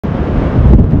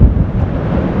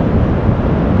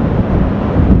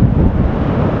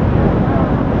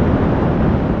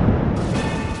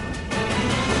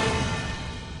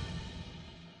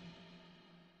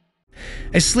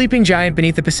A sleeping giant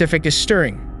beneath the Pacific is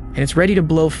stirring, and it's ready to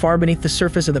blow far beneath the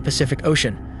surface of the Pacific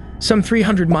Ocean. Some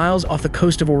 300 miles off the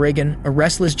coast of Oregon, a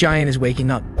restless giant is waking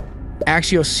up.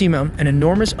 Axial Seamount, an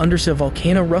enormous undersea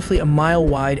volcano roughly a mile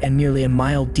wide and nearly a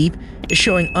mile deep, is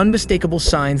showing unmistakable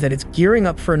signs that it's gearing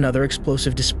up for another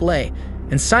explosive display,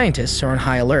 and scientists are on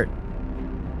high alert.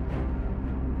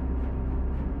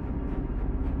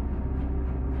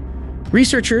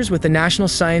 Researchers with the National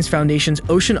Science Foundation's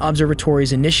Ocean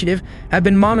Observatories Initiative have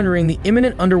been monitoring the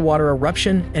imminent underwater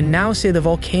eruption and now say the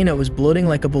volcano is bloating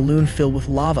like a balloon filled with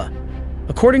lava.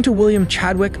 According to William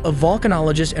Chadwick, a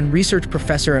volcanologist and research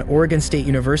professor at Oregon State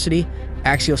University,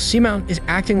 Axial Seamount is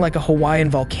acting like a Hawaiian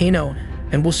volcano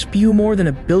and will spew more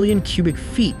than 1 billion cubic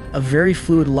feet of very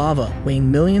fluid lava weighing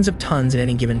millions of tons at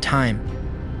any given time.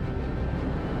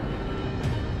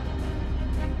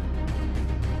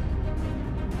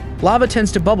 Lava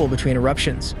tends to bubble between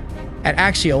eruptions. At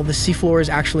Axial, the seafloor is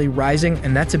actually rising,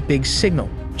 and that's a big signal,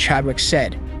 Chadwick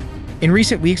said. In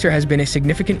recent weeks, there has been a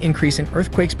significant increase in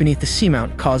earthquakes beneath the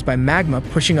seamount caused by magma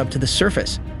pushing up to the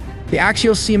surface. The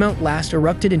Axial Seamount last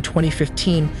erupted in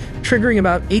 2015, triggering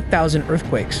about 8,000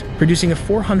 earthquakes, producing a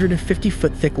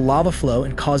 450-foot thick lava flow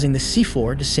and causing the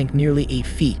seafloor to sink nearly 8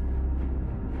 feet.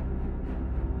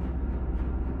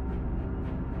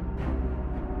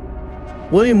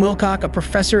 William Wilcock, a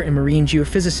professor and marine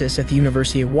geophysicist at the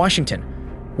University of Washington,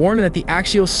 warned that the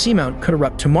Axial Seamount could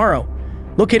erupt tomorrow.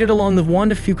 Located along the Juan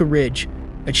de Fuca Ridge,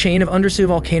 a chain of undersea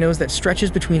volcanoes that stretches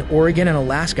between Oregon and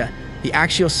Alaska, the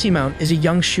Axial Seamount is a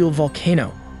young shield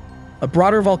volcano, a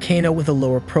broader volcano with a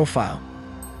lower profile.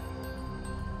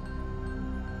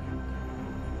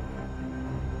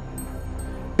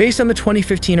 Based on the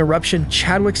 2015 eruption,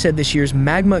 Chadwick said this year's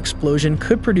magma explosion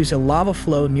could produce a lava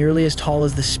flow nearly as tall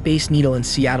as the Space Needle in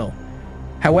Seattle.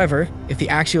 However, if the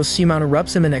Axial Seamount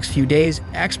erupts in the next few days,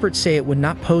 experts say it would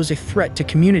not pose a threat to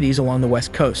communities along the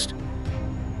West Coast.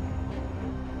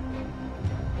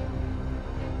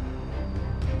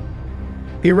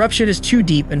 The eruption is too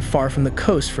deep and far from the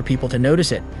coast for people to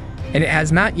notice it, and it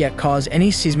has not yet caused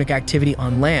any seismic activity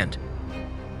on land.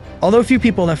 Although few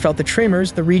people have felt the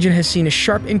tremors, the region has seen a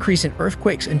sharp increase in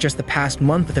earthquakes in just the past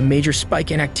month, with a major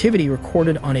spike in activity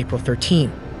recorded on April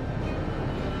 13.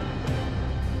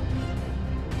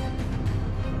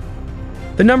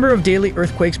 The number of daily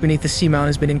earthquakes beneath the seamount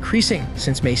has been increasing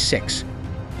since May 6.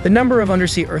 The number of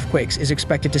undersea earthquakes is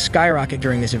expected to skyrocket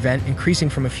during this event, increasing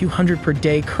from a few hundred per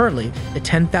day currently to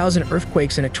 10,000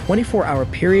 earthquakes in a 24-hour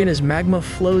period as magma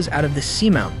flows out of the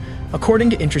seamount,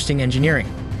 according to Interesting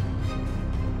Engineering.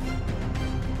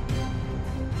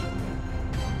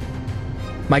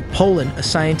 Mike Poland, a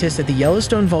scientist at the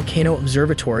Yellowstone Volcano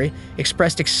Observatory,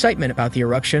 expressed excitement about the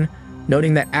eruption,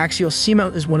 noting that Axial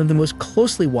Seamount is one of the most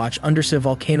closely watched undersea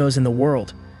volcanoes in the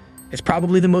world. It's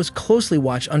probably the most closely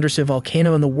watched undersea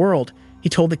volcano in the world, he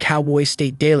told the Cowboy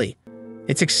State Daily.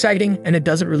 It's exciting, and it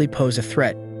doesn't really pose a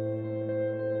threat.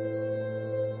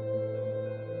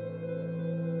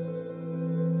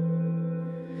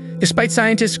 Despite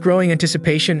scientists' growing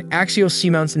anticipation, Axial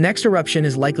Seamount's next eruption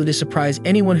is likely to surprise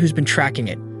anyone who's been tracking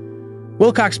it.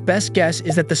 Wilcock's best guess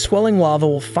is that the swelling lava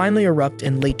will finally erupt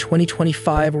in late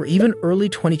 2025 or even early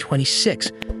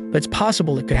 2026, but it's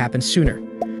possible it could happen sooner.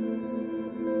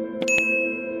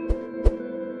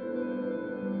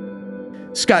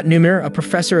 Scott Neumeyer, a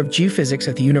professor of geophysics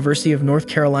at the University of North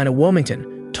Carolina,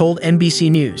 Wilmington, told NBC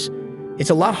News, "It's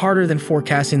a lot harder than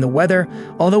forecasting the weather,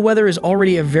 although weather is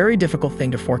already a very difficult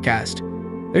thing to forecast.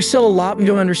 There's still a lot we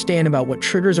don't understand about what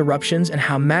triggers eruptions and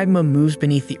how magma moves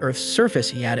beneath the Earth's surface,"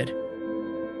 he added.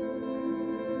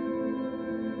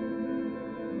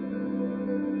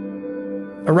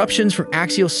 Eruptions from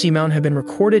Axial Seamount have been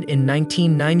recorded in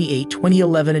 1998,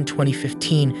 2011, and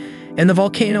 2015, and the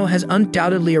volcano has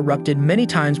undoubtedly erupted many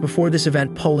times before this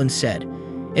event, Poland said.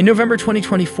 In November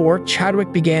 2024,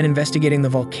 Chadwick began investigating the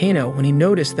volcano when he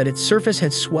noticed that its surface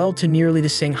had swelled to nearly the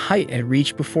same height it had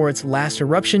reached before its last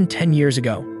eruption 10 years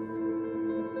ago.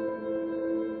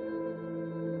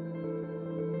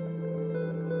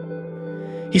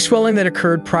 The swelling that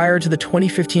occurred prior to the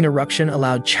 2015 eruption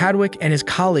allowed Chadwick and his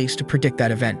colleagues to predict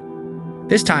that event.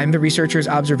 This time, the researchers'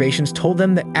 observations told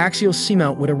them that Axial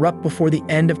Seamount would erupt before the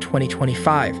end of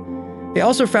 2025. They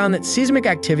also found that seismic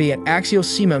activity at Axial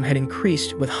Seamount had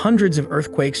increased, with hundreds of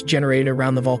earthquakes generated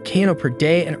around the volcano per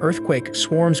day and earthquake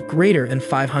swarms greater than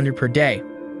 500 per day.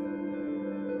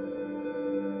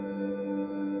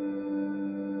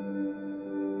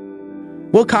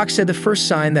 Wilcock said the first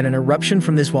sign that an eruption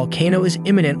from this volcano is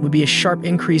imminent would be a sharp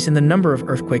increase in the number of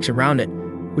earthquakes around it,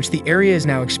 which the area is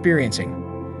now experiencing.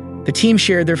 The team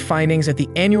shared their findings at the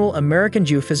annual American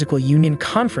Geophysical Union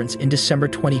Conference in December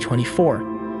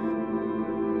 2024.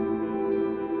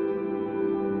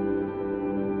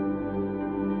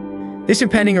 This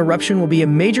impending eruption will be a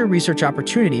major research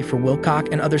opportunity for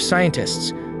Wilcock and other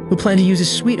scientists, who plan to use a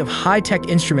suite of high-tech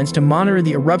instruments to monitor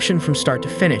the eruption from start to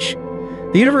finish.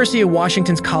 The University of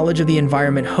Washington's College of the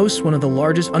Environment hosts one of the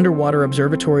largest underwater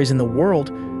observatories in the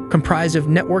world, comprised of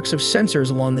networks of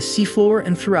sensors along the seafloor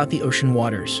and throughout the ocean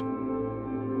waters.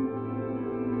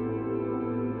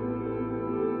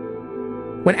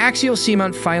 When Axial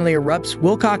Seamount finally erupts,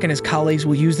 Wilcock and his colleagues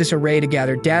will use this array to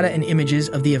gather data and images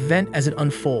of the event as it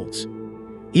unfolds.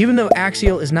 Even though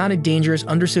Axial is not a dangerous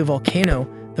undersea volcano,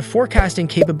 the forecasting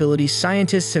capabilities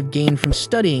scientists have gained from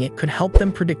studying it could help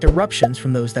them predict eruptions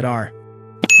from those that are.